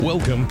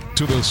Welcome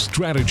to the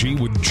Strategy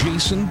with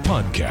Jason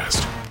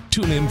podcast.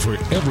 Tune in for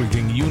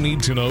everything you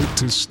need to know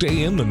to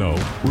stay in the know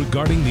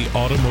regarding the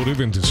automotive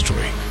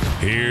industry.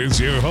 Here's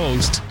your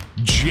host,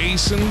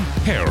 Jason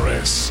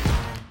Harris.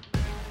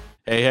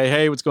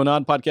 Hey, what's going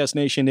on, Podcast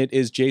Nation? It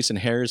is Jason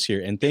Harris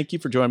here, and thank you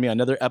for joining me on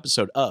another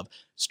episode of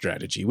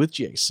Strategy with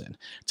Jason.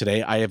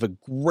 Today, I have a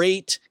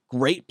great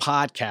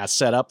podcast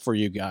set up for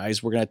you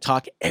guys. We're going to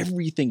talk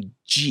everything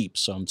Jeep,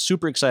 so I'm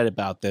super excited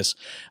about this.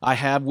 I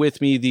have with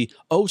me the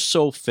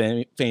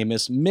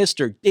famous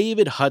Mr.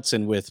 David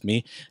Hudson with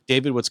me.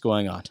 David, what's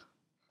going on?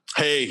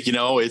 Hey,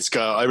 it's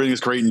everything's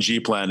great in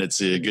Jeep land. It's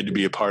good to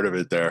be a part of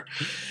it there.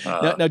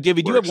 Now,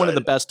 David, you have one of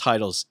the best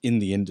titles in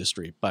the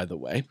industry, by the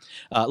way.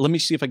 Let me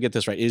see if I get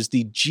this right. It is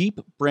the Jeep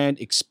Brand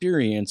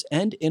Experience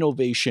and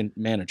Innovation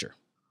Manager.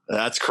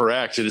 That's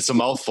correct. It's a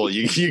mouthful.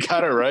 You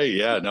got it right.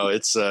 Yeah, no,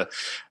 it's a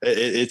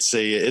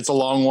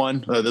long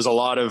one. There's a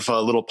lot of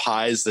little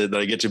pies that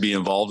I get to be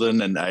involved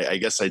in, and I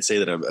guess I'd say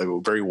that I'm a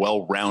very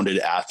well-rounded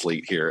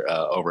athlete here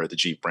over at the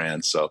Jeep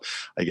brand. So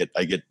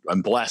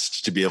I'm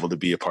blessed to be able to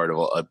be a part of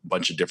a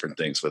bunch of different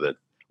things with it.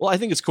 Well, I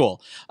think it's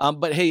cool.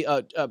 But hey,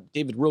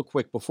 David, real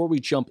quick, before we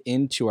jump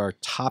into our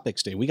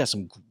topics today, we got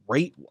some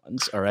great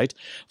ones, all right?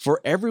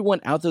 For everyone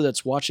out there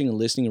that's watching and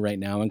listening right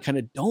now and kind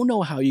of don't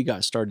know how you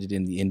got started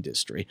in the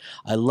industry,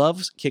 I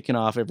love kicking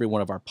off every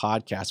one of our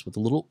podcasts with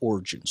a little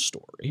origin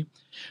story.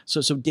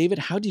 So David,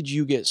 how did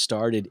you get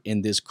started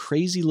in this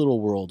crazy little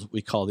world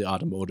we call the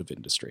automotive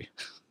industry?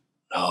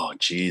 Oh,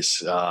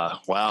 geez.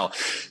 Wow.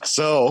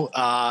 So,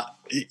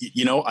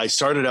 I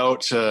started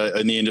out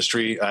in the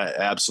industry.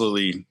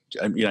 Absolutely.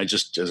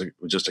 Just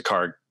a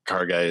car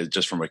guy,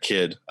 just from a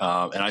kid.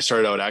 And I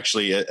started out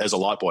actually as a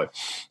lot boy.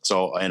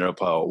 So I ended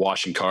up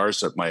washing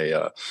cars at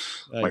my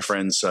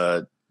friend's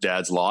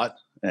dad's lot,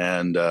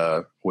 and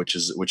which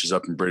is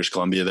up in British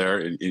Columbia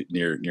there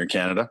near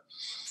Canada.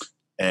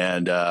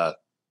 And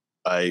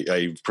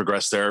I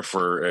progressed there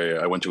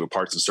I went to a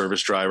parts and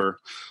service driver.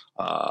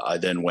 I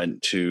then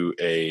went to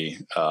a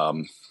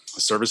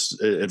service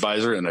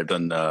advisor, and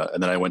and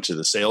then I went to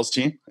the sales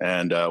team.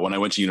 And when I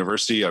went to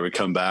university, I would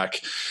come back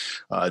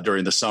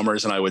during the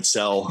summers, and I would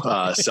sell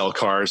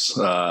cars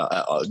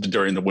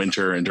during the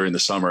winter and during the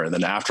summer. And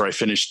then after I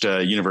finished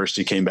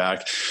university, came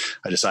back,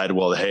 I decided,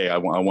 well, hey, I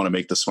want to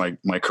make this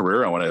my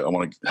career. I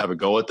want to have a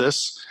go at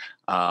this.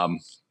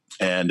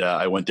 And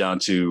I went down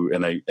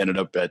and I ended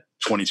up at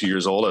 22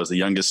 years old. I was the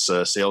youngest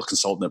sales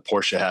consultant that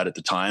Porsche had at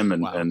the time.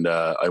 And, wow. and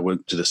I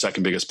went to the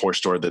second biggest Porsche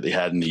store that they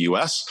had in the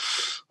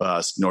US,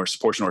 Porsche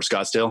North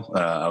Scottsdale.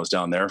 I was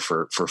down there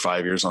for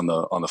 5 years on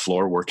the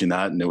floor working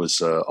that. And it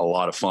was a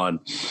lot of fun.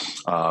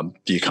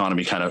 The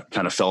economy kind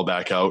of fell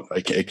back out.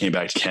 I came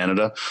back to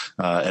Canada,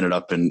 ended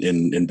up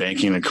in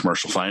banking and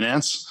commercial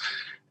finance.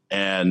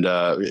 And,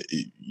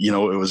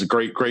 it was a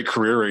great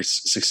career, very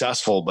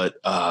successful, but,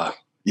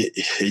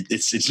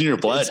 it's in your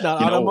blood. It's not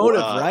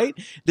automotive, right?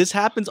 This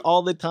happens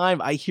all the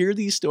time. I hear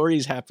these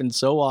stories happen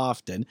so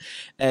often.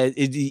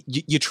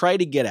 You try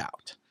to get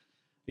out.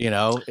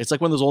 It's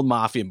like one of those old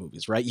mafia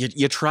movies, right?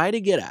 You try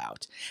to get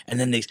out, and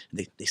then they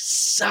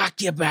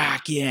suck you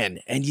back in,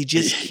 and you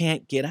just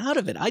can't get out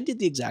of it. I did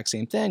the exact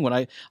same thing when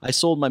I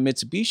sold my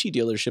Mitsubishi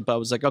dealership. I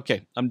was like,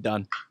 okay, I'm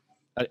done.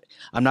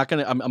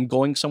 I'm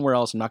going somewhere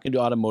else. I'm not going to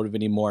do automotive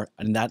anymore.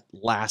 And that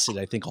lasted,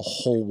 I think, a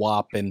whole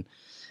whopping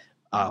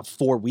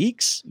 4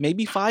 weeks,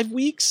 maybe 5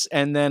 weeks.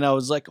 And then I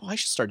was like, I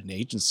should start an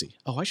agency.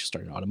 I should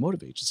start an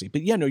automotive agency.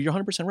 But yeah, no, you're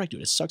 100% right,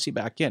 dude. It sucks you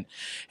back in.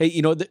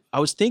 Hey, I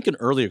was thinking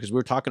earlier, because we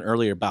were talking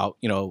earlier about,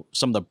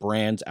 some of the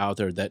brands out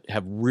there that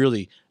have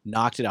really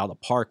knocked it out of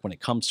the park when it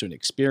comes to an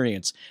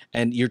experience.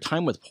 And your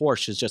time with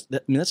Porsche is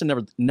that's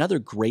another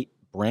great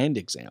brand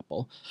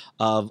example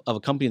of a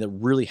company that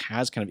really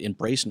has kind of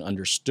embraced and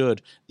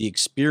understood the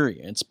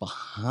experience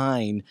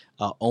behind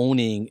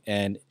owning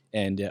and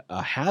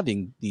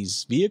having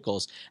these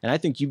vehicles. And I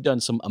think you've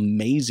done some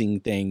amazing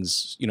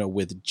things,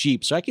 with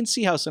Jeep. So I can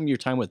see how some of your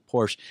time with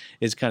Porsche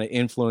is kind of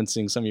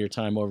influencing some of your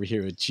time over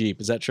here with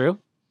Jeep. Is that true?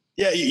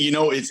 Yeah,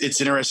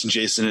 it's interesting,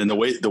 Jason, and the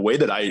way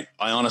that I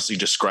honestly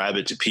describe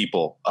it to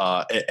people,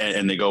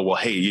 and they go, well,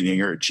 hey,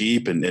 you're a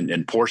Jeep and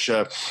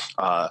Porsche,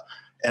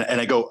 and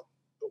I go,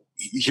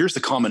 here's the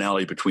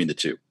commonality between the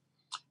two.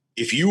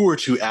 If you were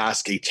to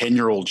ask a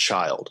 10-year-old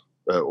child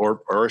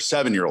or a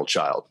 7-year-old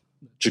child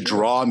to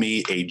draw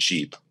me a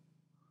Jeep,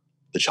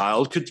 the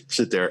child could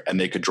sit there and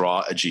they could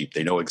draw a Jeep.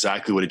 They know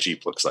exactly what a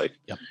Jeep looks like.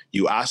 Yep.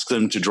 You ask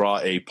them to draw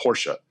a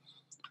Porsche,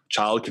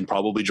 child can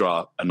probably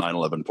draw a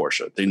 911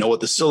 Porsche. They know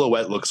what the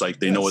silhouette looks like.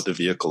 They know what the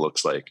vehicle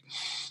looks like.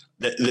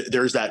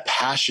 There's that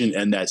passion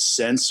and that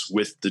sense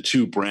with the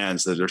two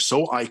brands that are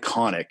so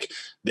iconic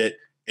that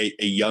a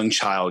young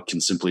child can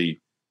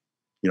simply,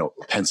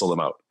 pencil them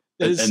out.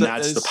 And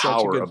that's the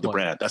power of the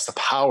brand. That's the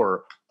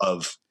power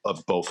of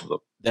both of them.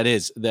 That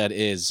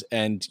is.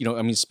 And,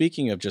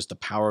 speaking of just the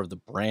power of the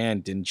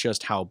brand and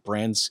just how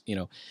brands,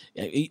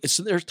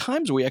 there's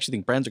times where we actually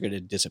think brands are going to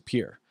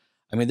disappear.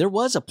 I mean, there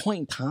was a point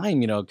in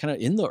time, kind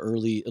of in the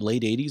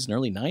late 80s and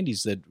early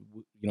 90s that,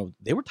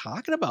 they were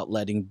talking about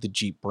letting the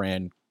Jeep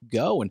brand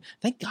go, and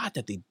thank God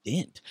that they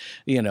didn't,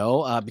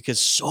 because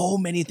so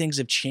many things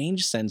have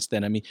changed since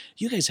then. I mean,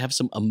 you guys have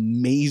some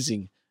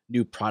amazing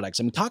new products.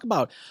 I mean, talk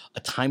about a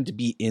time to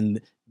be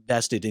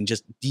invested and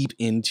just deep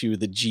into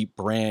the Jeep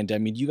brand. I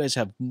mean, you guys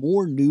have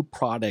more new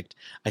product,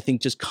 I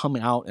think, just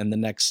coming out in the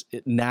next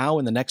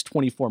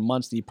 24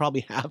 months than you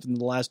probably have in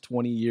the last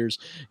 20 years,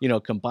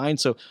 combined.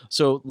 So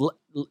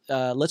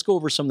let's go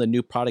over some of the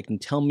new product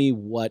and tell me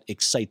what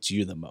excites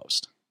you the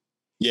most.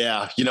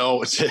 Yeah,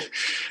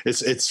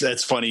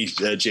 it's funny,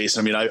 Jason.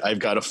 I mean, I've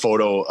got a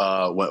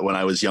photo when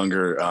I was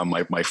younger.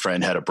 My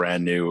friend had a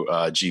brand new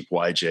Jeep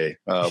YJ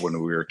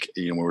when we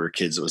were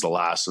kids. It was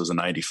a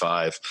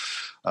 95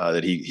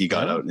 that he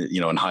got out,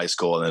 in high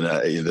school. And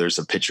then there's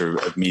a picture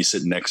of me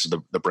sitting next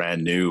to the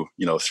brand new,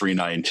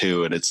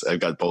 392, and I've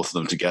got both of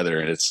them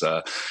together, and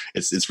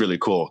it's really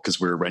cool because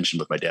we were wrenching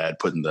with my dad,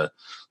 putting the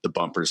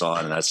bumpers on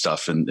and that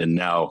stuff. And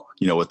now,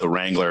 with the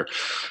Wrangler,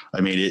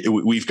 I mean,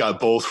 we've got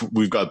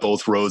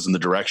both roads in the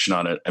direction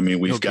on it. I mean,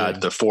 we've got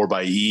the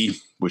 4xe,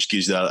 which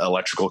gives you that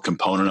electrical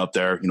component up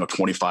there,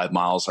 25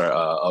 miles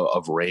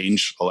of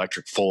range,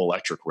 full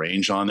electric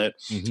range on it.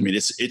 Mm-hmm. I mean,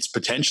 it's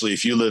potentially,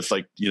 if you live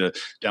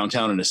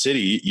downtown in a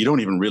city, you don't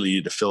even really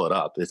need to fill it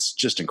up. It's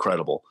just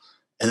incredible.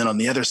 And then on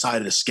the other side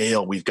of the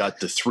scale, we've got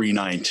the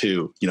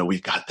 392.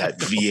 We've got that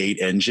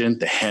V8 engine,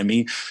 the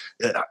Hemi.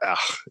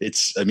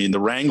 The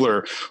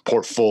Wrangler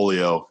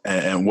portfolio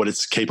and what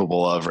it's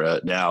capable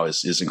of now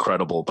is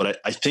incredible.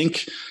 But I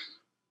think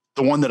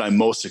the one that I'm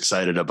most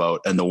excited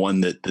about, and the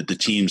one that the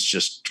team's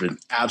just been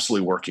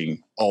absolutely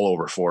working all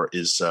over for,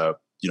 is the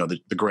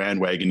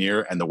Grand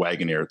Wagoneer and the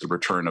Wagoneer, the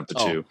return of the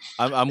two.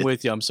 I'm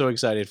with you. I'm so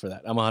excited for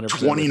that. I'm 100%.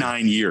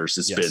 29 years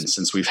it's been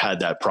since we've had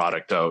that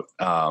product out.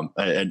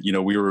 And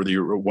we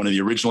were one of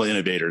the original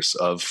innovators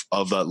of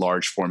that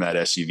large format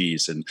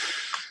SUVs. And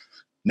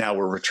now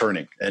we're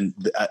returning, and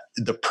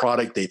the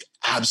product, they've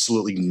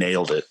absolutely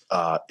nailed it.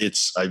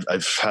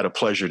 I've had a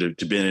pleasure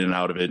to be in and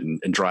out of it and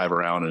drive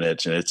around in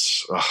it. And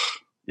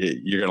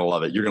you're going to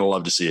love it. You're going to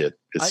love to see it.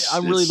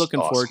 I'm really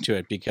looking forward to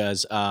it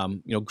because,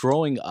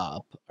 growing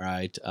up,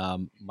 right,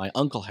 my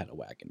uncle had a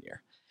Wagoneer.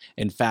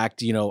 In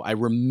fact, I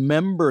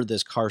remember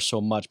this car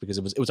so much because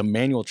it was a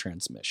manual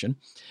transmission,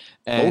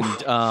 and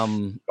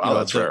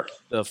that's rare.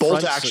 The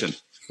bolt action.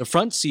 The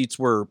front seats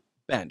were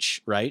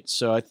bench, right?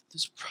 So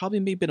this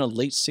probably maybe in a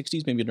late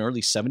 60s, maybe an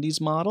early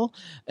 70s model,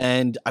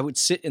 and I would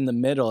sit in the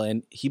middle,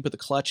 and he put the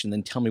clutch and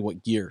then tell me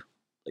what gear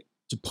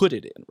to put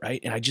it in,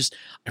 right? And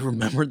I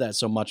remember that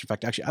so much. In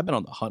fact, actually, I've been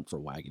on the hunt for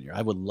Wagoneer.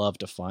 I would love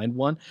to find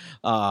one.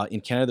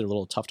 In Canada, they're a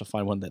little tough to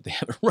find one that they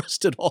haven't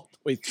rusted all the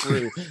way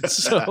through.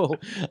 So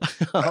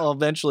I'll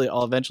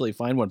eventually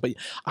find one. But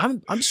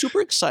I'm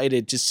super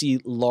excited to see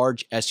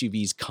large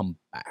SUVs come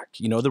back.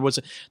 There was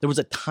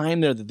a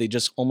time there that they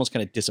just almost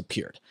kind of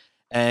disappeared.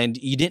 And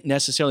you didn't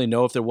necessarily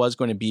know if there was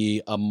going to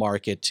be a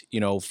market,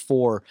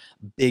 for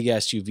big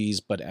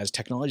SUVs. But as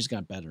technology's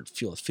got better,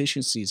 fuel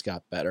efficiency's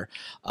got better.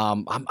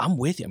 I'm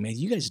with you. I mean,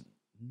 you guys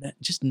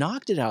just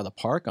knocked it out of the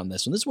park on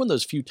this. And this is one of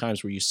those few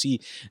times where you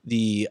see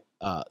the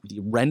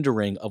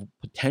rendering of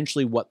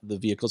potentially what the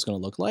vehicle is going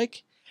to look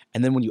like,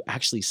 and then when you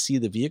actually see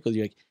the vehicle,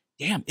 you're like,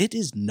 damn, it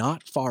is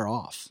not far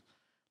off.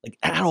 Like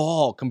at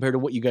all compared to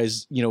what you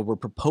guys, were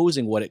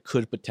proposing what it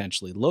could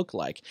potentially look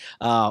like.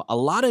 A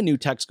lot of new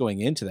tech's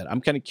going into that.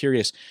 I'm kind of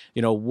curious,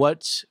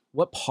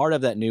 what part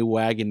of that new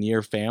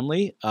Wagoneer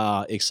family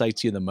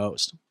excites you the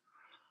most?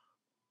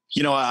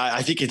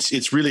 I think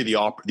it's really the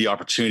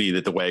opportunity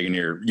that the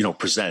Wagoneer,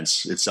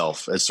 presents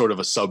itself as sort of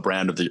a sub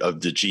brand of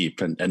the Jeep.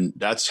 And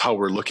that's how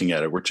we're looking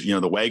at it. We're,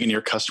 the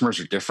Wagoneer customers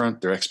are different.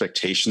 Their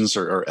expectations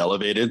are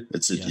elevated.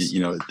 It's,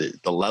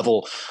 the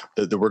level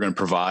that we're going to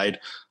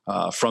provide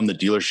from the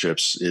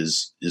dealerships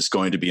is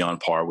going to be on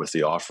par with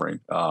the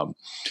offering.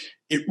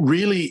 It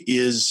really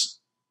is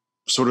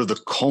sort of the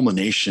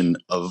culmination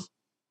of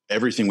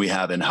everything we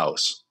have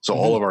in-house. So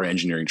all of our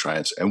engineering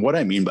triumphs. And what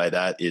I mean by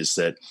that is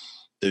that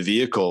the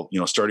vehicle,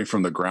 starting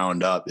from the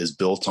ground up, is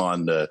built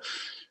on the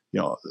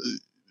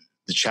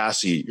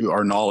chassis,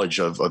 our knowledge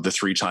of the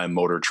 3-time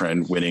Motor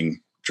Trend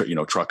winning,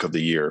 truck of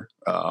the year.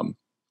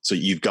 So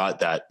you've got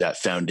that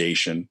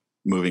foundation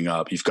moving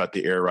up. You've got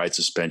the air ride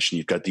suspension.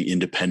 You've got the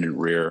independent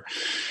rear.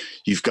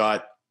 You've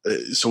got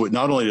so it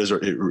not only does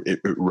it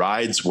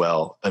rides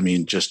well. I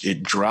mean, just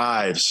it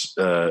drives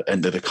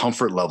and the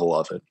comfort level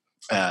of it.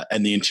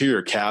 And the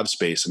interior cab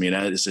space. I mean,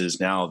 as is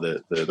now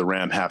the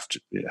Ram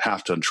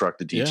half-ton truck,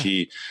 the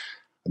DT. Yeah.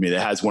 I mean,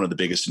 it has one of the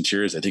biggest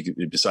interiors. I think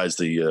besides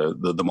the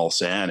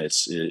Mulsanne,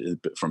 it's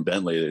from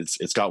Bentley.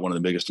 It's got one of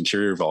the biggest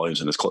interior volumes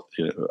and it's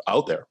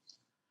out there.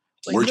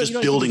 Like, we're just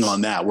building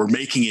on that. We're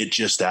making it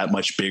just that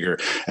much bigger.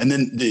 And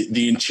then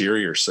the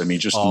interiors, I mean,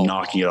 just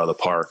knocking it out of the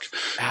park.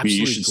 I mean,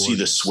 you should see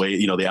the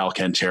suede, the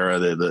Alcantara,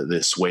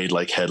 the suede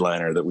like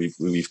headliner that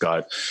we've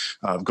got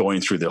going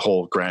through the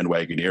whole Grand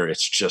Wagoneer.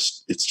 It's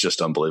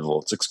just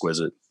unbelievable. It's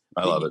exquisite.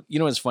 I love it.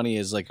 What's funny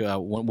is like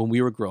when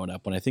we were growing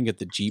up, when I think of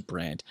the Jeep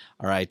brand,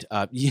 all right,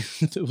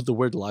 the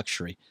word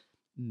luxury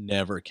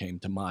never came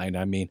to mind.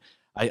 I mean,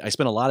 I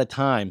spent a lot of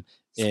time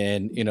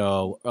in,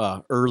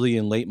 early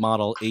and late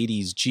model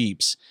 80s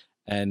Jeeps,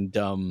 and,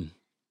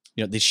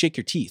 they shake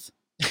your teeth.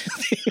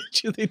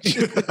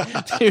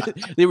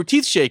 they were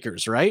teeth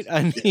shakers, right?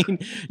 I mean,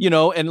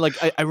 and like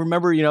I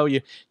remember,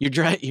 you're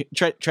try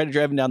to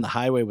driving down the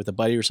highway with a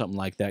buddy or something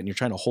like that, and you're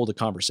trying to hold a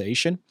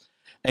conversation,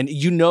 and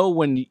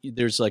when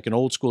there's like an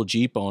old school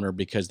Jeep owner,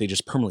 because they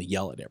just permanently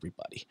yell at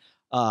everybody.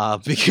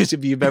 Because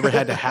if you've ever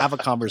had to have a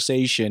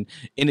conversation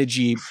in a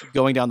Jeep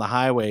going down the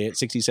highway at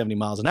 60, 70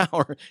 miles an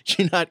hour,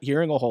 you're not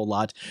hearing a whole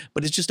lot.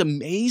 But it's just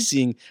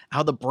amazing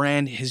how the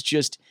brand it's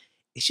just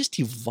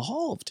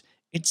evolved.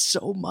 It's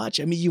so much.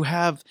 I mean,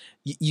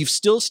 you've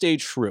still stayed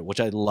true, which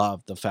I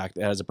love the fact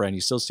that as a brand,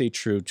 you still stay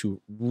true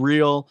to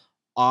real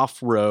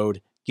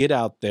off-road, get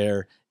out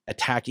there,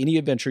 attack any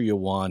adventure you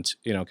want,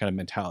 kind of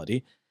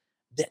mentality.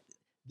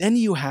 Then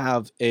you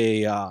have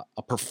a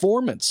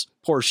performance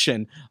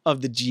portion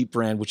of the Jeep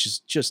brand, which is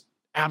just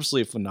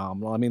absolutely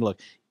phenomenal. I mean,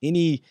 look,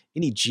 any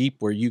Jeep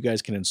where you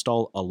guys can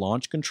install a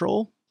launch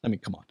control, I mean,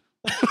 come on.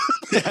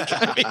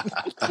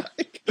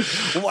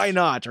 Why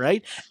not,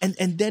 right?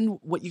 And then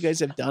what you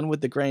guys have done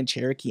with the Grand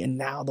Cherokee and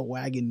now the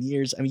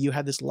Wagoneers, I mean, you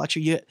have this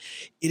luxury. It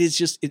is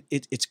just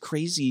it's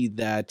crazy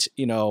that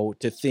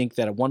to think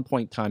that at one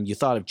point in time you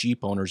thought of Jeep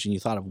owners and you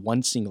thought of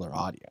one singular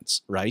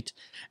audience, right?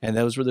 And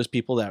those were those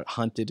people that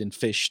hunted and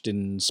fished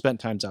and spent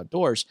times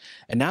outdoors.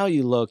 And now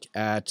you look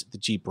at the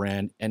Jeep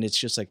brand and it's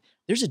just like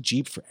there's a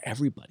Jeep for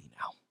everybody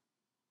now.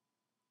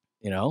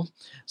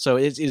 So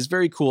it is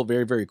very cool,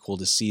 very, very cool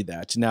to see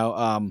that.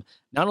 Now,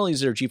 not only is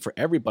there a Jeep for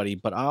everybody,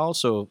 but I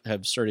also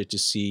have started to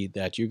see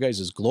that you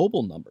guys'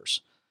 global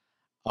numbers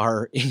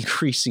are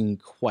increasing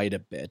quite a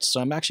bit.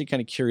 So I'm actually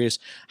kind of curious,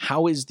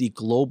 how is the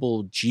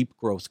global Jeep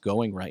growth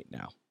going right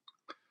now?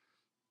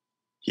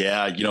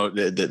 Yeah,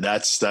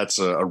 that's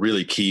a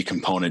really key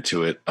component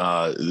to it.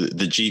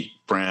 The Jeep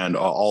brand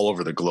all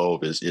over the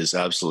globe is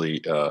absolutely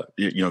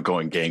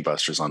going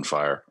gangbusters on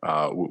fire.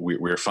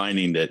 We're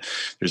finding that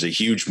there's a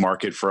huge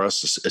market for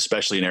us,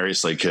 especially in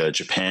areas like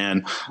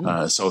Japan,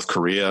 South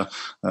Korea,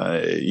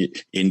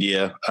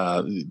 India.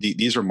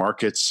 These are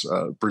markets.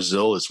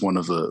 Brazil is one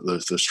of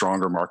the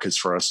stronger markets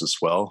for us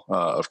as well.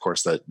 Of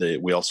course,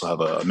 we also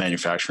have a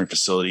manufacturing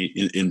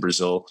facility in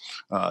Brazil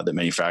that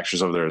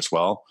manufactures over there as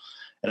well.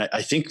 And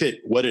I think that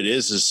what it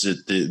is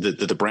that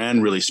the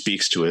brand really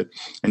speaks to it.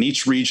 And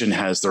each region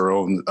has their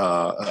own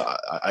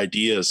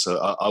ideas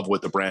of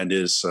what the brand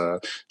is.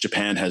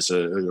 Japan has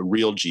a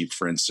real Jeep,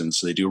 for instance.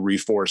 They do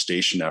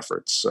reforestation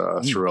efforts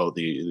throughout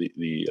the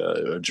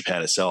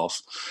Japan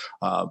itself.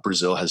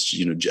 Brazil has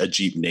a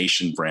Jeep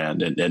Nation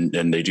brand,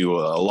 and they do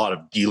a lot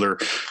of dealer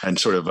and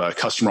sort of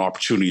customer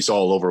opportunities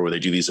all over where they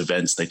do these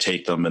events. They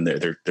take them and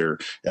they're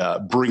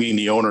bringing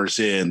the owners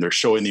in. They're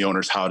showing the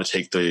owners how to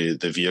take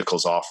the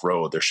vehicles off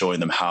road. They're showing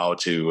them how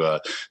to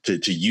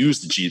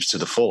use the Jeeps to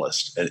the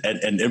fullest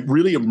and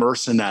really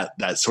immerse in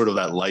that sort of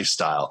that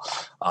lifestyle.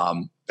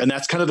 And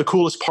that's kind of the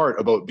coolest part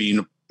about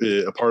being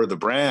a part of the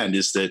brand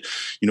is that,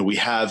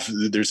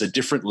 there's a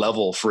different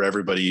level for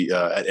everybody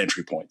at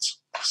entry points.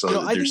 So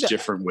there's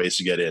different ways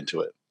to get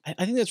into it.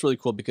 I think that's really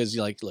cool because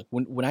look,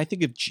 when I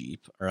think of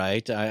Jeep,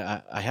 right,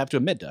 I have to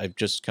admit, I've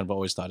just kind of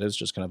always thought it was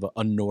just kind of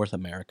a North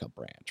America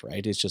brand,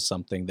 right? It's just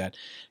something that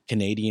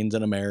Canadians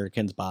and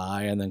Americans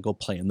buy and then go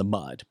play in the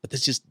mud. But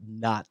that's just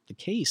not the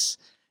case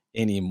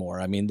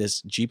anymore. I mean,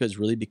 this Jeep has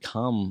really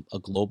become a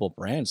global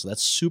brand. So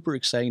that's super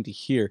exciting to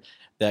hear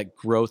that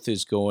growth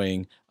is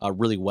going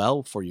really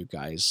well for you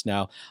guys.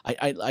 Now,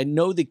 I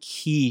know the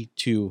key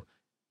to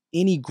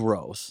any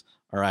growth,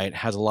 all right,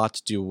 has a lot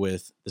to do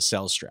with the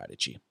sales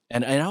strategy.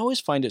 And I always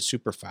find it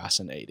super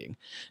fascinating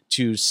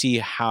to see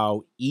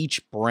how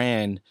each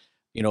brand,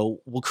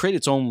 will create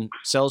its own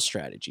sales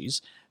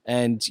strategies.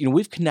 And,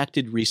 we've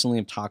connected recently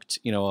and talked,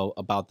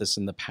 about this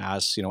in the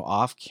past,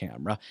 off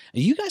camera.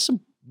 And you guys some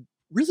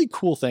really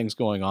cool things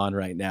going on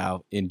right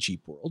now in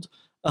Jeep world.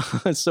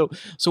 So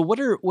what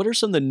are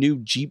some of the new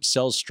Jeep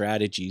sales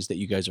strategies that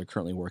you guys are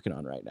currently working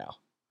on right now?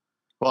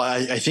 Well,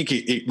 I think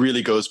it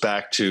really goes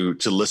back to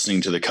listening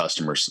to the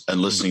customers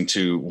and listening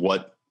to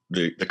what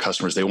the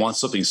customers, they want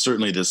something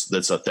certainly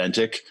that's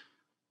authentic.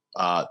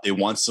 They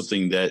want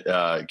something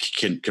that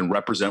can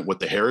represent what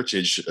the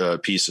heritage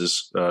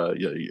pieces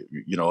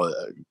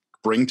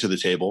bring to the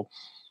table,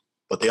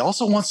 but they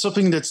also want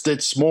something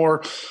that's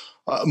more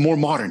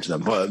modern to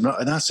them. But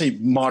not say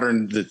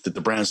modern that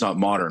the brand's not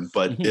modern,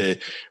 but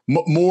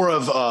more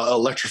of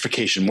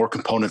electrification, more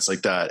components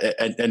like that.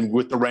 And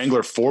with the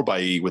Wrangler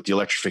 4xe, with the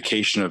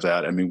electrification of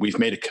that, I mean, we've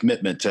made a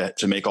commitment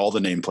to make all the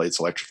nameplates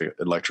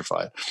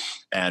electrified.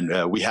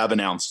 And we have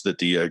announced that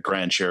the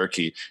Grand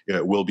Cherokee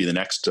will be the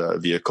next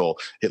vehicle,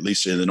 at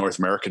least in the North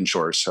American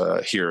shores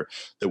here,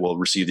 that will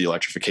receive the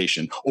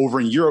electrification.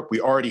 Over in Europe, we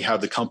already have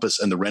the Compass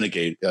and the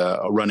Renegade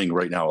running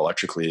right now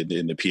electrically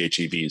in the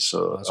PHEVs.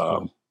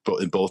 So cool.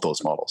 In both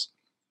those models.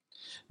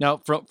 Now,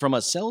 from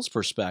a sales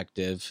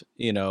perspective,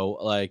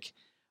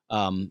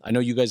 I know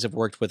you guys have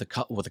worked with a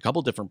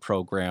couple different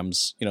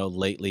programs,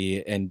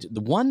 lately, and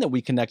the one that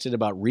we connected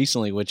about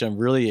recently, which I'm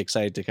really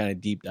excited to kind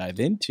of deep dive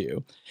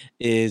into,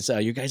 is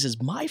you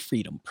guys' My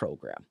Freedom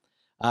program.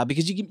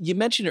 Because you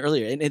mentioned it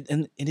earlier,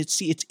 and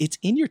it's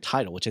in your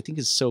title, which I think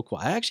is so cool.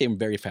 I actually am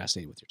very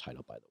fascinated with your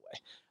title, by the way.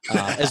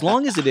 As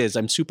long as it is,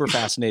 I'm super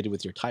fascinated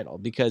with your title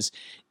because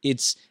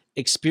it's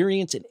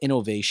experience and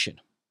innovation,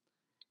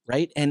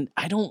 right? And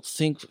I don't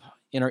think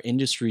in our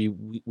industry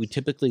we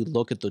typically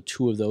look at the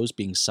two of those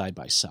being side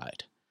by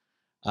side.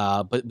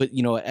 But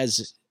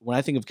as when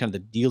I think of kind of the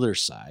dealer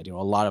side, a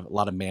lot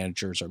of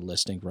managers are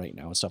listening right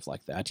now and stuff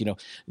like that.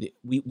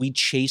 We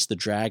chase the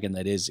dragon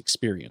that is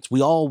experience.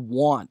 We all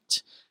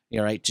want,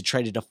 right, to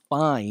try to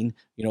define,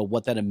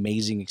 what that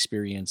amazing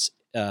experience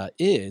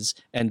is,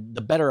 and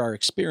the better our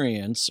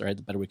experience, right,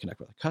 the better we connect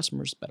with our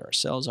customers, the better our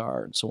sales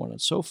are, and so on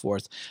and so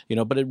forth.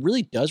 But it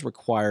really does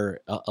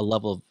require a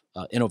level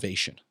of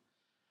innovation.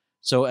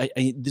 So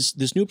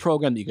this new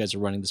program that you guys are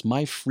running, this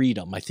My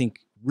Freedom, I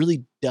think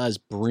really does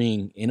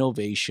bring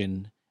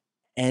innovation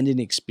and an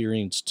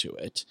experience to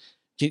it.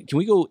 Can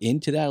we go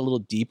into that a little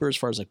deeper as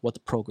far as like what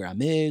the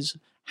program is?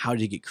 How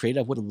did it get created?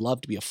 I would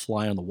love to be a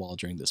fly on the wall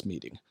during this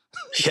meeting.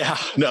 Yeah,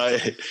 no,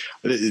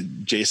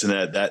 Jason,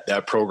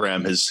 that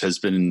program has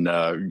been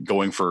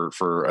going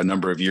for a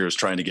number of years,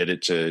 trying to get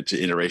it to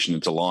iteration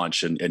and to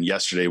launch. And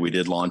yesterday we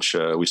did launch.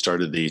 We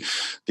started the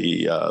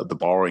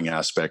borrowing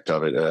aspect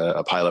of it,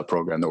 a pilot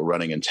program that we're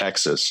running in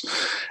Texas,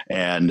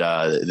 and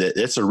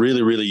it's a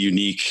really, really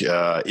unique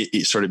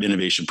sort of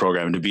innovation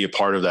program. And to be a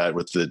part of that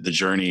with the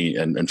journey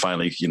and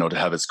finally, to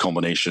have its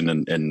culmination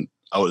and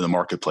out in the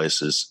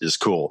marketplace is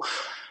cool.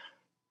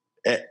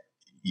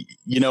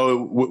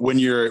 When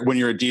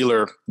you're a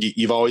dealer,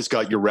 you've always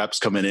got your reps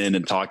coming in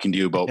and talking to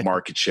you about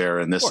market share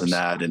and this and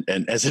that.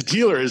 And as a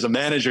dealer, as a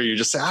manager, you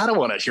just say, I don't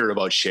want to hear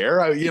about share.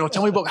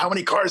 Tell me about how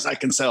many cars I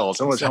can sell,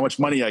 how much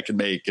money I can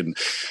make, and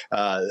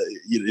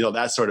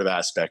that sort of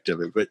aspect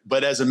of it.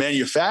 But as a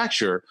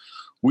manufacturer,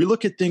 we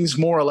look at things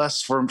more or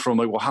less from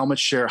like, well, how much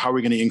share? How are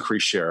we going to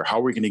increase share? How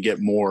are we going to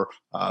get more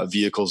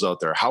vehicles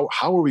out there? How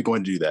are we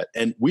going to do that?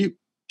 And we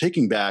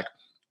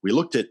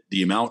looked at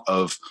the amount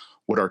of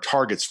what our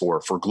targets for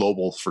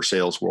global, for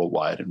sales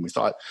worldwide. And we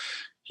thought,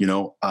 we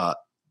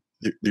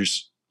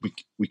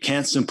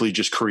can't simply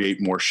just create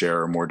more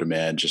share or more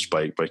demand just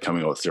by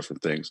coming out with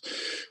different things.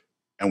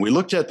 And we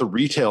looked at the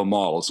retail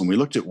models and we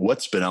looked at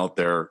what's been out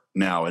there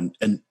now. And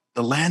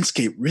the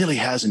landscape really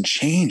hasn't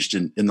changed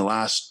in the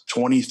last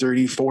 20,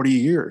 30, 40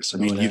 years. I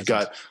mean, you've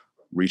got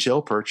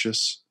retail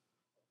purchase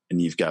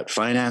and you've got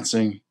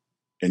financing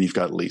and you've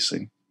got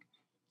leasing.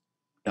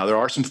 Now, there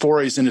are some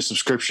forays into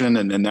subscription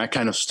and that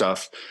kind of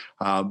stuff,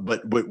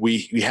 but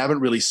we haven't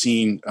really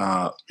seen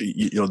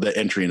the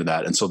entry into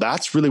that. And so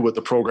that's really what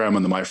the program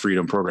and the My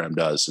Freedom program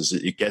does, is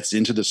it gets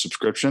into the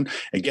subscription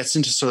and gets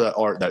into sort of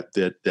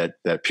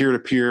that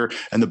peer-to-peer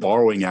and the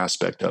borrowing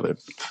aspect of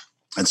it.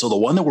 And so the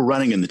one that we're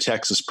running in the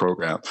Texas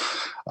program,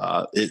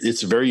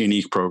 it's a very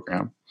unique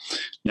program.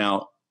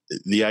 Now,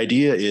 the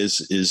idea is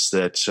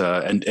that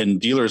and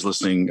dealers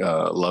listening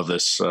love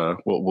this.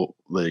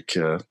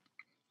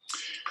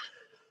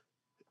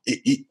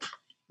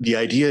 The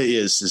idea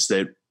is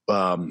that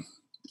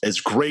as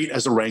great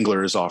as the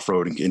Wrangler is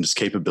off-roading in its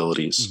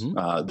capabilities,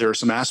 there are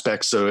some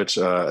aspects of it.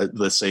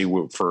 Let's say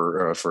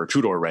for a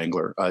two-door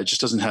Wrangler, it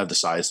just doesn't have the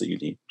size that you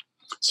need.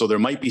 So there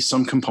might be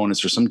some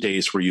components or some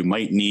days where you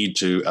might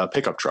need a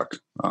pickup truck.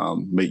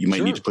 You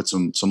might need to put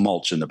some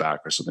mulch in the back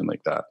or something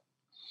like that.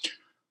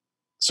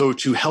 So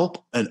to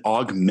help and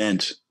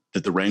augment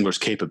the Wrangler's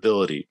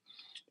capability,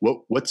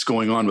 what's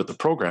going on with the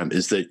program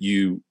is that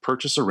you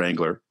purchase a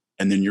Wrangler,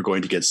 and then you're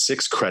going to get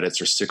 6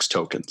 credits or 6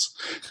 tokens.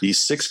 These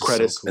 6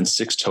 credits and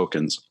 6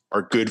 tokens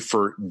are good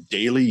for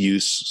daily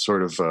use,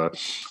 sort of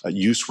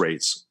use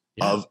rates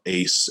of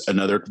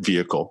another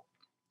vehicle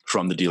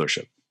from the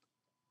dealership.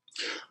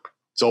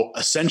 So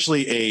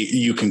essentially,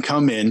 you can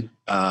come in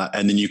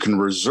and then you can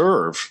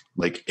reserve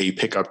like a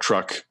pickup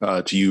truck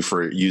to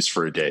use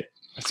for a day.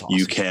 That's awesome.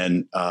 You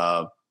can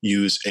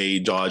use a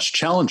Dodge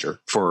Challenger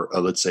for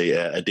let's say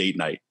a date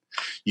night.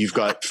 You've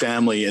got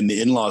family and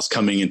the in-laws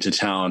coming into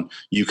town.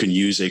 You can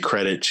use a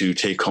credit to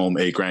take home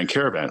a Grand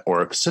Caravan or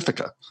a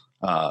Pacifica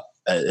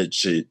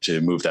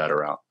to move that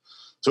around.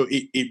 So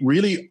it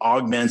really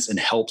augments and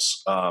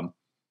helps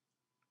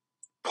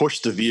push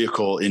the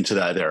vehicle into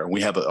that era.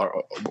 We have,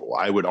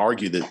 I would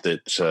argue that the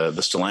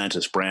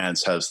Stellantis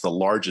brands has the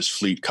largest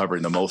fleet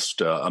covering the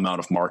most amount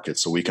of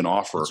markets. So we can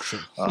offer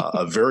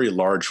a very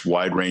large,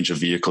 wide range of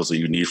vehicles that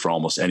you need for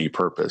almost any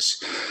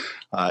purpose.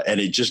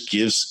 And it just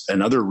gives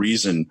another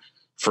reason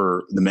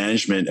for the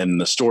management and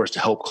the stores to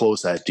help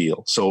close that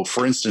deal. So,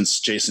 for instance,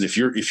 Jason,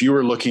 if you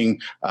were looking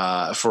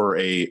for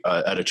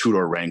at a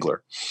two-door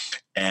Wrangler,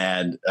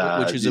 and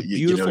which is a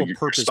beautiful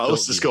your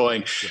spouse is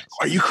going,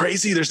 "Are you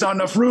crazy? There's not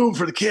enough room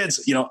for the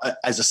kids."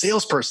 As a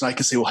salesperson, I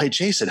can say, "Well, hey,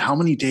 Jason, how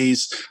many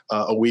days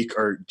a week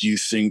do you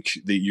think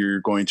that you're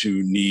going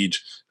to need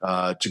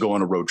to go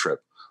on a road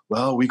trip?"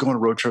 Well, we go on a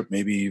road trip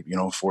maybe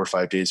 4 or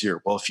 5 days a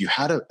year. Well, if you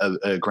had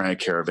a Grand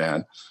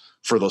Caravan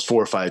for those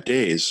 4 or 5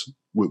 days,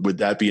 would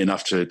that be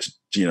enough to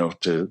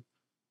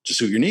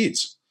suit your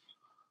needs?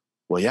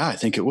 Well, yeah, I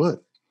think it would.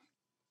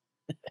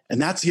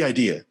 And that's the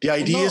idea. The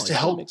idea is to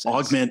help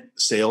augment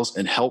sales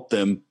and help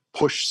them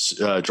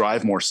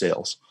drive more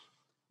sales.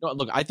 No,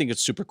 look, I think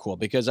it's super cool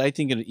because I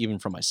think even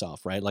for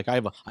myself, right? Like I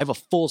have a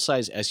full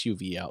size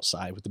SUV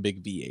outside with the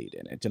big V8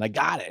 in it, and I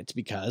got it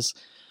because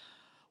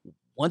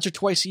once or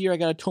twice a year I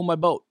got to tow my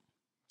boat,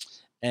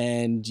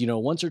 and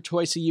once or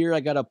twice a year I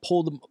got to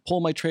pull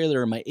my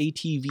trailer and my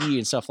ATV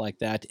and stuff like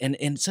that, and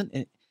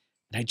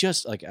I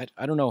just like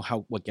I don't know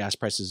what gas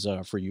prices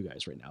are for you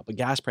guys right now, but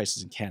gas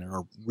prices in Canada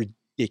are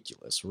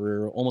ridiculous.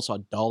 We're almost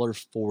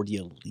 $1.40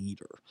 a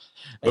liter.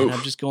 And Oof.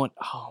 I'm just going,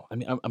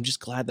 I'm just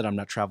glad that I'm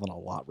not traveling a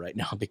lot right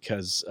now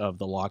because of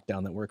the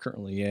lockdown that we're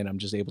currently in. I'm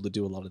just able to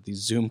do a lot of these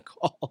Zoom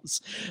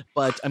calls.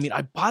 But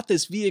I bought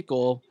this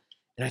vehicle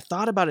and I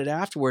thought about it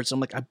afterwards. I'm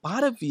like, I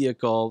bought a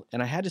vehicle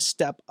and I had to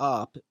step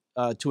up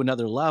to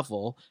another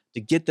level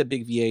to get the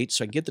big V8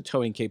 so I get the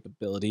towing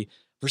capability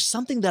for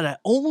something that I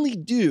only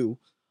do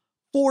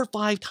 4 or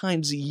 5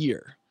 times a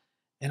year.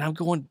 And I'm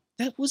going,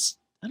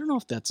 I don't know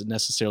if that's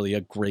necessarily a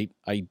great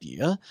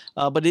idea,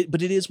 but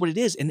it is what it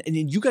is. And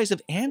you guys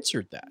have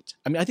answered that.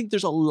 I think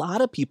there's a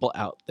lot of people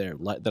out there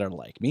that are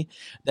like me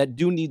that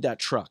do need that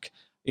truck,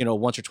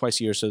 once or twice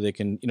a year so they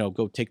can,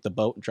 go take the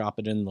boat and drop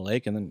it in the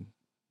lake and then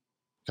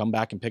come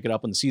back and pick it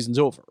up when the season's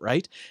over,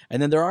 right?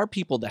 And then there are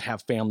people that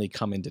have family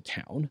come into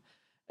town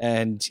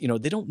and,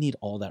 they don't need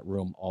all that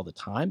room all the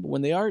time. But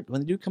when they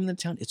do come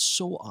into town, it's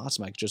so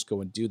awesome. I could just go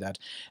and do that.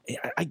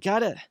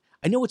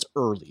 I know it's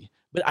early,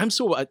 but I'm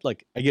so I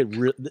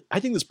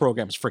think this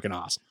program is freaking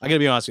awesome. I gotta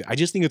be honest with you. I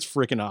just think it's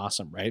freaking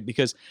awesome, right?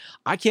 Because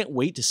I can't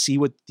wait to see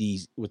what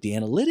the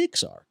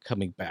analytics are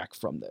coming back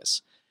from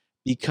this.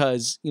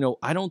 Because,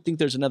 I don't think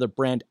there's another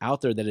brand out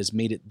there that has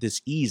made it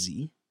this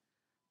easy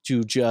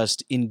to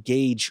just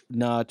engage,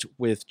 not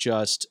with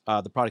just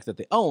the product that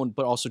they own,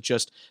 but also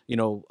just,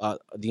 the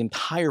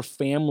entire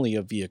family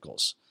of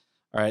vehicles.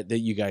 All right, that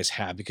you guys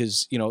have,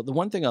 because the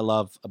one thing I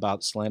love about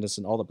Stellantis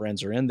and all the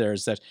brands are in there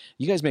is that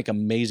you guys make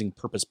amazing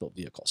purpose-built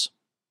vehicles,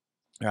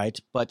 all right?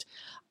 But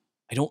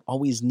I don't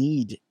always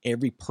need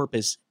every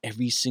purpose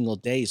every single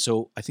day.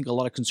 So I think a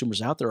lot of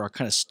consumers out there are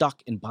kind of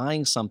stuck in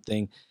buying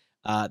something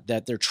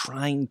that they're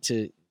trying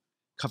to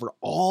cover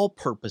all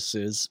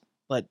purposes,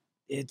 but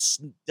it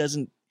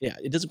doesn't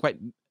quite.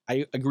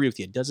 I agree with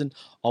you. It doesn't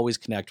always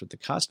connect with the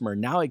customer.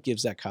 Now it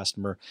gives that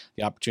customer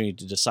the opportunity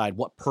to decide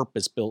what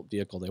purpose-built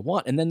vehicle they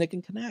want, and then they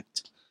can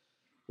connect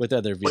with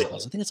other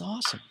vehicles. I think it's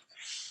awesome.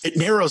 It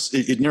narrows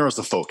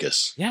the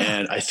focus. Yeah.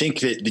 And I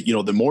think that,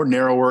 the more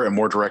narrower and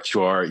more direct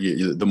you are,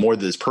 the more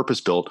that is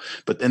purpose-built,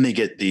 but then they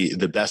get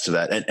the best of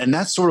that. And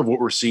that's sort of what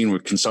we're seeing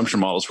with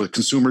consumption models with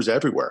consumers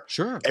everywhere.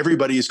 Sure.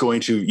 Everybody is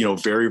going to,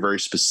 very, very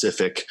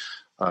specific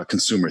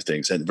consumer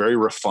things and very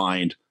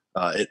refined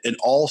in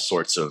all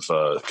sorts of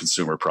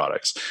consumer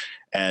products.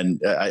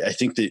 And I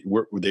think that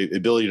the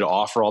ability to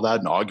offer all that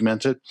and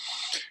augment it,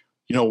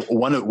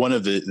 one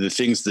of the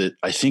things that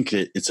I think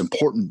that it's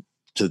important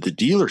to the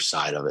dealer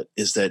side of it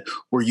is that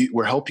we're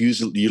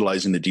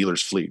utilizing the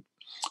dealer's fleet.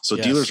 So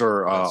yes, dealers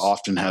are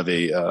often have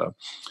a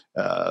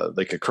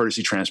like a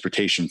courtesy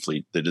transportation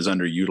fleet that is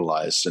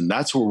underutilized, and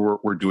that's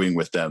what we're doing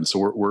with them. So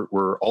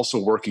we're also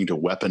working to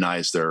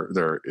weaponize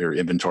their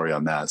inventory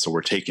on that. So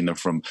we're taking them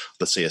from,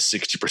 let's say, a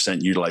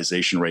 60%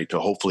 utilization rate to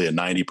hopefully a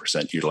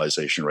 90%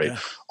 utilization rate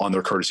on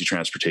their courtesy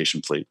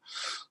transportation fleet.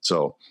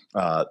 So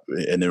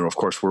and then of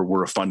course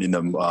we're funding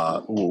them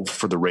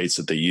for the rates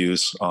that they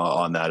use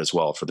on that as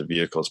well for the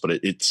vehicles. But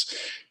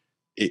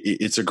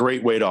it's a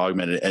great way to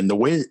augment it. And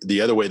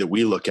the other way that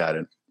we look at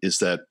it is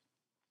that,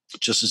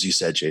 just as you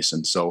said,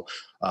 Jason, so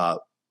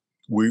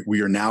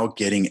we are now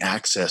getting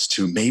access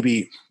to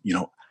maybe,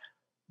 you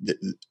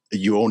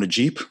own a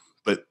Jeep,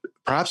 but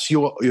perhaps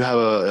you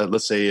have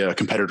let's say a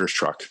competitor's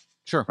truck.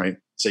 Sure. Right.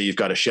 Say you've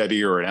got a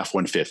Chevy or an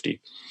F-150.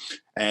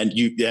 And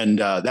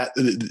that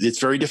it's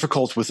very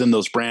difficult within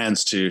those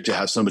brands to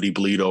have somebody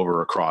bleed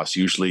over across.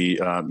 Usually,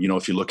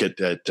 if you look at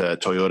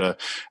Toyota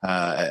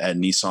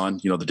and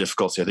Nissan, the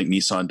difficulty. I think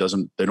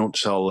Nissan they don't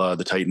sell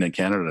the Titan in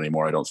Canada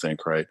anymore. I don't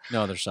think, right?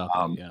 No, they're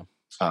stopping. Yeah.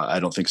 I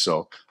don't think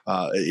so.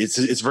 It's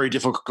a very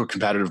difficult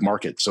competitive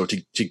market. So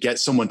to get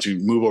someone to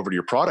move over to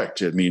your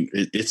product,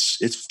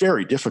 it's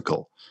very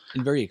difficult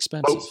and very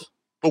expensive.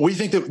 But we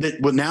think that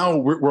now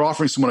we're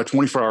offering someone a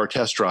 24-hour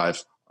test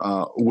drive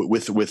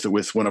with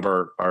one of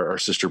our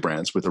sister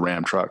brands, with the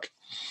Ram truck.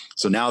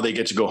 So now they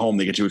get to go home.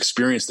 They get to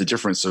experience the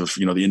difference of,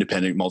 the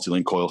independent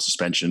multi-link coil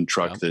suspension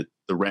truck that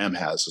the Ram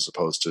has, as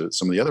opposed to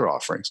some of the other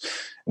offerings.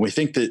 And we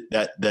think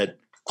that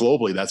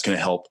globally that's going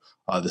to help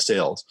the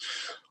sales.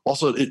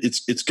 Also,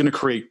 it's going to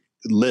create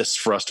lists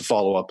for us to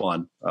follow up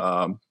on.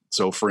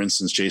 So, for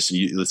instance,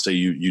 Jason, let's say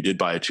you did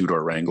buy a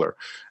 2-door Wrangler,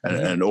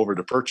 and over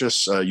to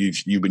purchase,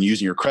 you've been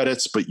using your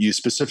credits, but you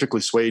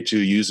specifically swayed to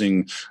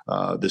using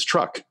this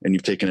truck, and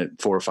you've taken it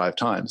 4 or 5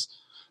 times.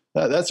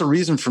 That's a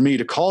reason for me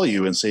to call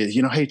you and say,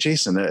 hey,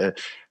 Jason,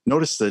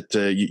 notice that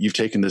you've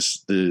taken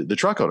the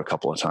truck out a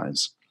couple of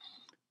times.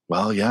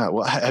 Well, yeah.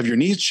 Well, have your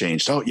needs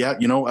changed? Oh, yeah.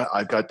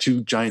 I've got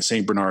 2 giant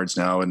St. Bernards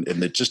now, and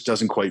it just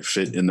doesn't quite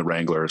fit in the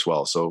Wrangler as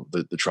well. So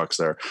the truck's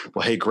there.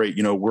 Well, hey, great.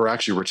 We're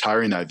actually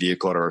retiring that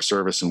vehicle at our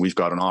service, and we've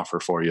got an offer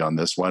for you on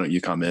this. Why don't you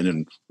come in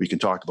and we can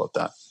talk about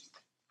that?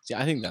 See,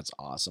 I think that's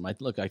awesome. I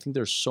think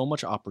there's so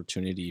much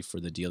opportunity for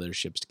the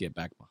dealerships to get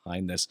back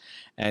behind this.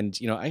 And,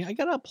 I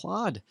got to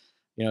applaud,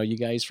 you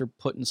guys for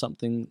putting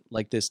something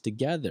like this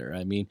together.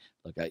 I mean,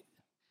 look, the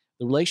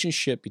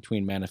relationship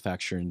between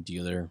manufacturer and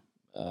dealer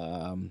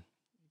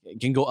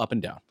can go up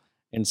and down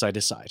and side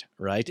to side,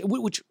 right?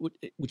 Which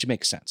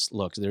makes sense.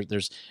 Look,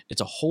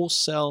 it's a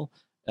wholesale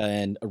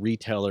and a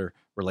retailer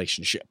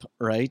relationship,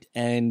 right?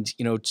 And,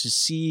 to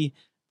see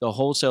the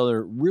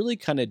wholesaler really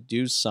kind of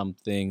do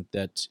something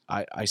that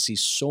I see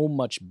so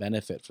much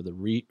benefit for the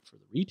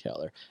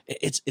retailer.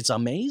 It's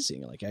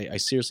amazing. Like I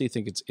seriously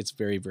think it's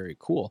very, very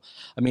cool.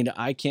 I mean,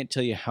 I can't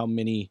tell you how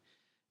many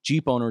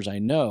Jeep owners I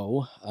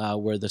know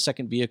where the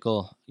second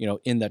vehicle,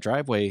 in that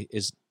driveway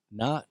is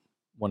not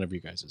one of you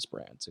guys'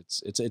 brands.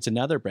 It's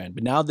another brand.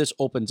 But now this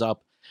opens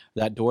up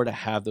that door to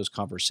have those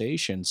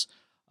conversations.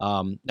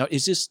 Now,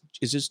 is this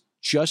just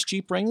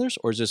Jeep Wranglers,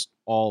 or is this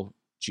all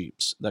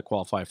Jeeps that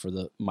qualify for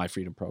the My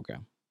Freedom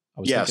program?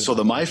 Yeah, so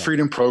the My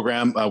Freedom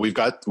program, we've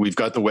got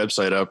the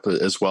website up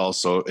as well.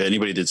 So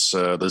anybody that's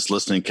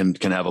listening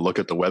can have a look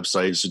at the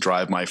website. It's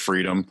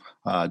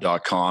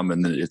drivemyfreedom.com,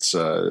 and it's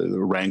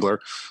Wrangler.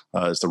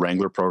 It's the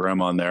Wrangler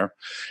program on there.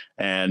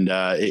 And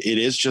it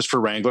is just for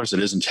Wranglers.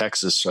 It is in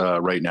Texas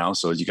right now.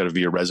 So you got to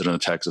be a resident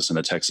of Texas and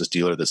a Texas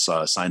dealer that's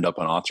signed up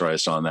and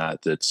authorized on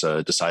that's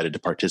decided to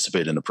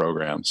participate in the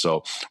program.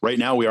 So right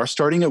now we are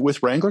starting it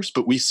with Wranglers,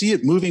 but we see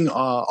it moving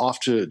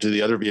off to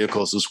the other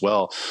vehicles as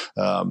well.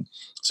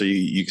 So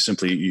you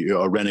simply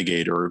a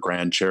Renegade or a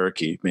Grand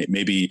Cherokee.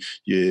 Maybe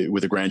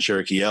with a Grand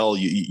Cherokee L,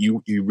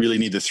 you really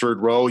need the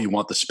third row. You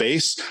want the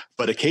space,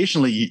 but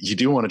occasionally you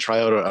do want to try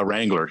out a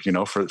Wrangler,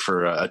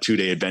 for a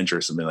 2-day adventure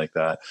or something like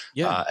that.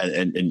 Yeah.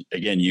 And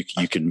again,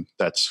 you can.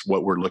 That's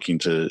what we're looking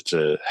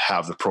to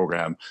have the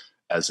program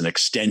as an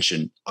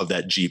extension of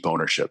that Jeep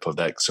ownership, of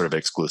that sort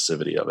of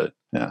exclusivity of it.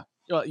 Yeah.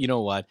 Well, you know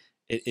what?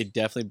 It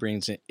definitely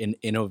brings an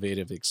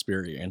innovative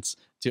experience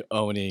to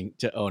owning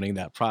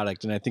that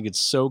product. And I think it's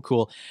so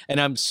cool.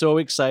 And I'm so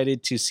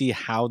excited to see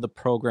how the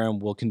program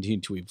will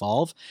continue to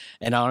evolve.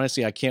 And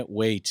honestly, I can't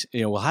wait.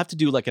 We'll have to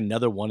do like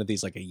another one of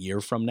these like a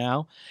year from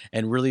now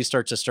and really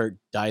start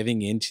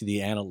diving into the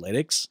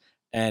analytics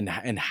and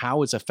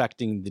how it's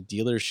affecting the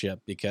dealership,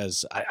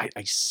 because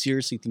I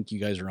seriously think you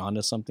guys are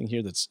onto something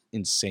here that's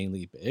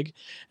insanely big.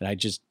 And I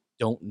just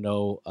don't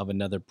know of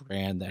another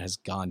brand that has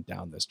gone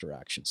down this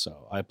direction.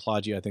 So I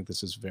applaud you. I think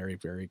this is very,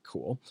 very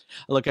cool.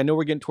 Look, I know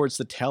we're getting towards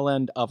the tail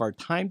end of our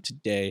time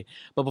today,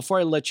 but before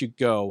I let you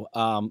go,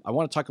 I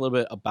want to talk a little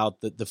bit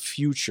about the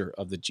future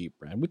of the Jeep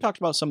brand. We talked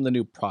about some of the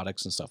new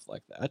products and stuff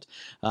like that,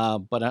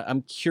 but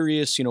I'm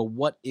curious,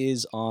 what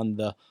is on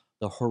the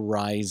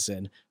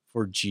horizon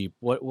for Jeep?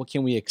 What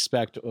can we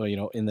expect,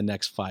 in the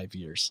next 5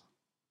 years?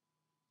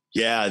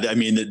 Yeah, I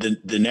mean,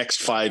 the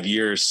next 5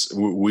 years,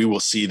 we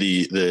will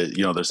see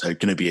there's going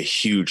to be a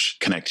huge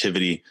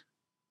connectivity.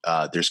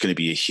 There's going to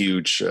be a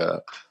huge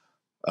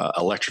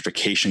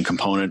electrification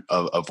component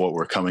of what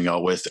we're coming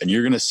out with, and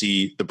you're going to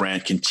see the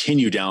brand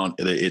continue down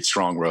its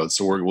strong road.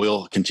 So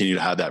we'll continue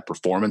to have that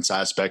performance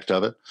aspect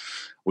of it.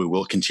 We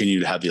will continue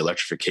to have the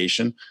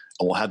electrification,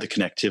 and we'll have the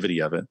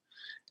connectivity of it.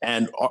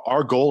 And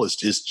our goal is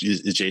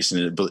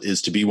Jason,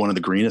 is to be one of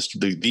the greenest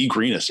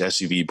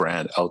SUV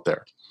brand out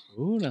there.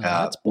 Ooh, no,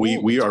 that's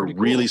we are cool.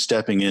 really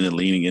stepping in and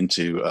leaning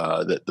into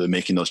the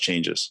making those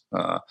changes,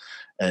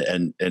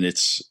 and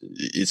it's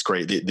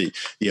great.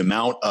 The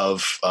amount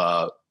of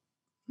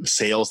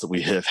sales that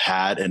we have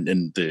had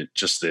and the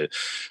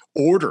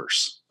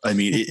orders. I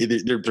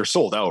mean, they're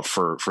sold out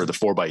for the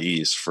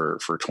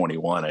 4xe for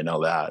 21. I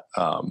know that,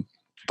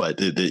 but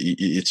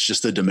it's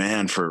just the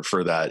demand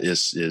for that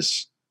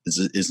is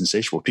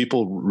insatiable.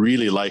 People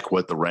really like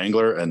what the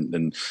Wrangler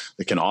and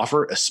it can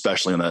offer,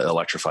 especially in the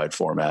electrified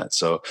format.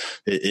 So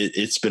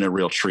it's been a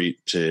real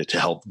treat to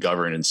help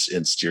govern and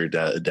steer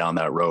down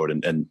that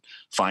road and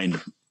fine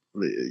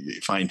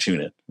tune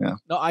it. Yeah.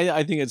 No,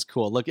 I think it's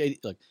cool. Look,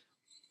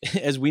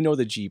 as we know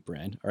the Jeep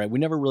brand, all right, we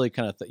never really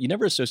you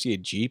never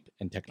associate Jeep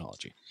and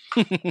technology.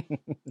 Right?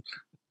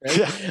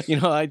 Yeah.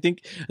 I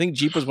think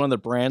Jeep was one of the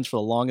brands for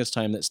the longest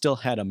time that still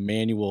had a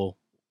manual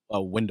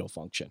window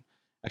function.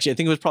 Actually, I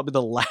think it was probably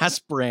the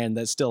last brand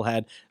that still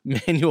had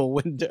manual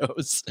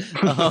windows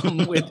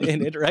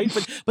within it, right?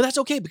 But that's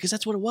okay, because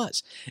that's what it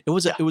was. It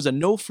was a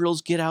no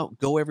frills, get out,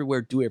 go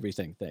everywhere, do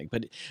everything thing.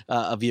 But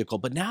a vehicle.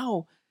 But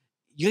now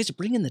you guys are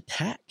bringing the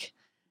tech,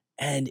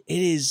 and it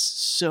is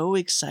so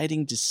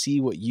exciting to see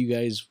what you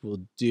guys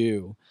will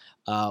do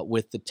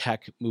with the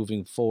tech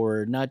moving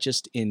forward, not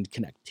just in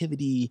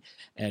connectivity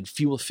and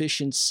fuel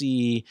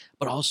efficiency,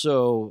 but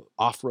also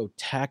off-road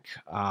tech.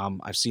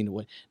 I've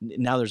seen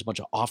now there's a bunch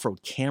of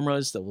off-road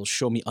cameras that will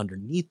show me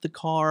underneath the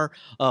car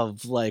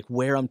of like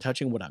where I'm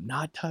touching, what I'm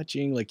not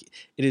touching. Like,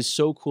 it is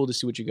so cool to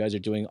see what you guys are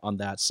doing on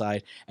that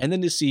side. And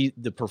then to see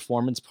the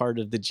performance part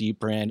of the Jeep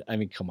brand. I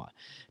mean, come on.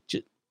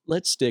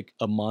 let's stick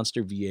a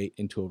Monster V8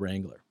 into a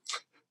Wrangler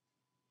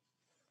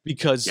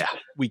because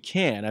we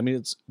can. I mean,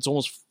 it's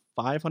almost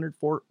 500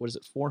 what is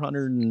it?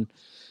 400 and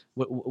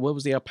what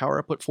was the power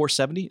output?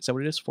 470? Is that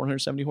what it is?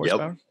 470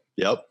 horsepower?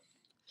 Yep.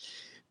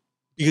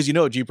 Because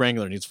a Jeep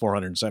Wrangler needs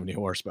 470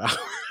 horsepower.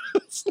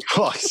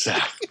 Oh,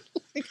 exactly.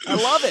 I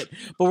love it,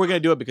 but we're gonna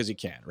do it because you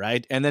can,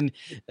 right? And then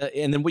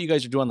what you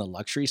guys are doing on the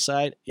luxury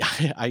side,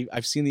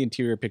 I've seen the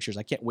interior pictures.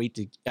 I can't wait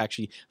to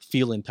actually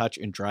feel and touch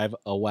and drive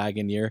a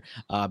Wagoneer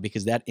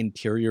because that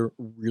interior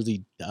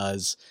really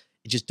does.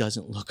 It just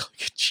doesn't look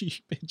like a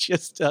Jeep. It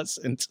just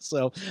doesn't.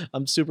 So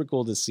I'm super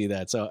cool to see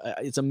that. So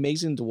it's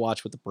amazing to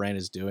watch what the brand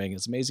is doing.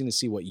 It's amazing to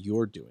see what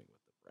you're doing with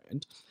the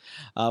brand.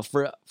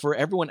 For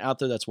everyone out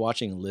there that's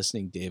watching and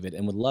listening, David,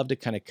 and would love to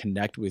kind of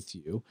connect with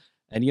you.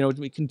 And,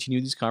 we continue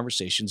these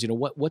conversations.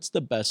 What's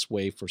the best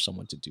way for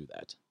someone to do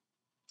that?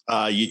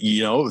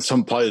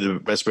 Probably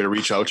the best way to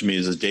reach out to me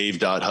is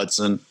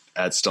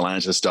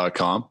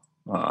dave.hudson@stellantis.com.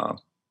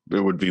 It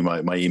would be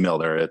my email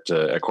there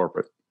at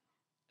corporate.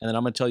 And then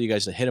I'm going to tell you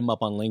guys to hit him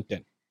up on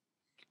LinkedIn.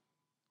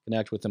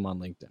 Connect with him on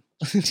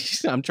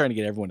LinkedIn. I'm trying to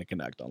get everyone to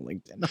connect on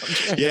LinkedIn.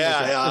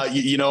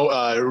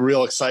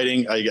 Real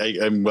exciting. I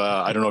don't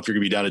know if you're going to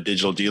be down at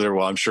Digital Dealer.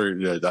 Well, I'm sure.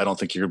 I don't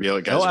think you're going to be able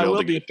to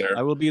get there.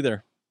 I will be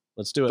there.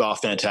 Let's do it. Oh,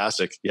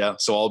 fantastic. Yeah.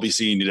 So I'll be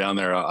seeing you down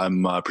there.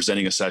 I'm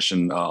presenting a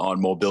session on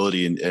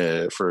mobility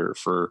and for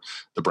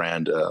the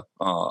brand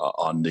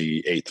on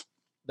the 8th.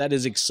 That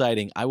is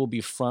exciting. I will be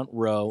front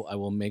row. I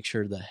will make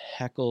sure to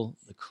heckle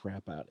the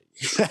crap out of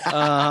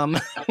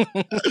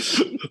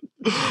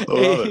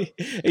you.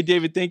 Hey,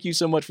 David, thank you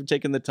so much for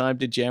taking the time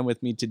to jam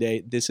with me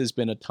today. This has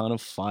been a ton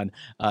of fun.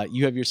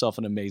 You have yourself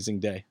an amazing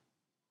day.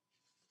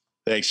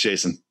 Thanks,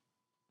 Jason.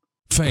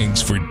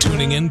 Thanks for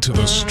tuning in to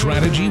the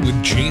Strategy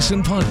with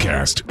Jason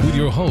podcast with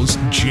your host,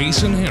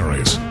 Jason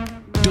Harris.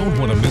 Don't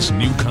want to miss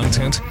new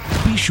content?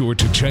 Be sure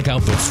to check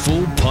out the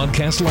full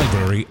podcast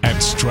library at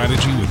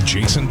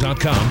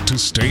strategywithjason.com to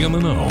stay in the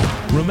know.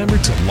 Remember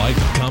to like,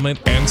 comment,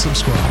 and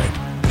subscribe.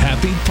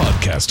 Happy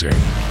podcasting.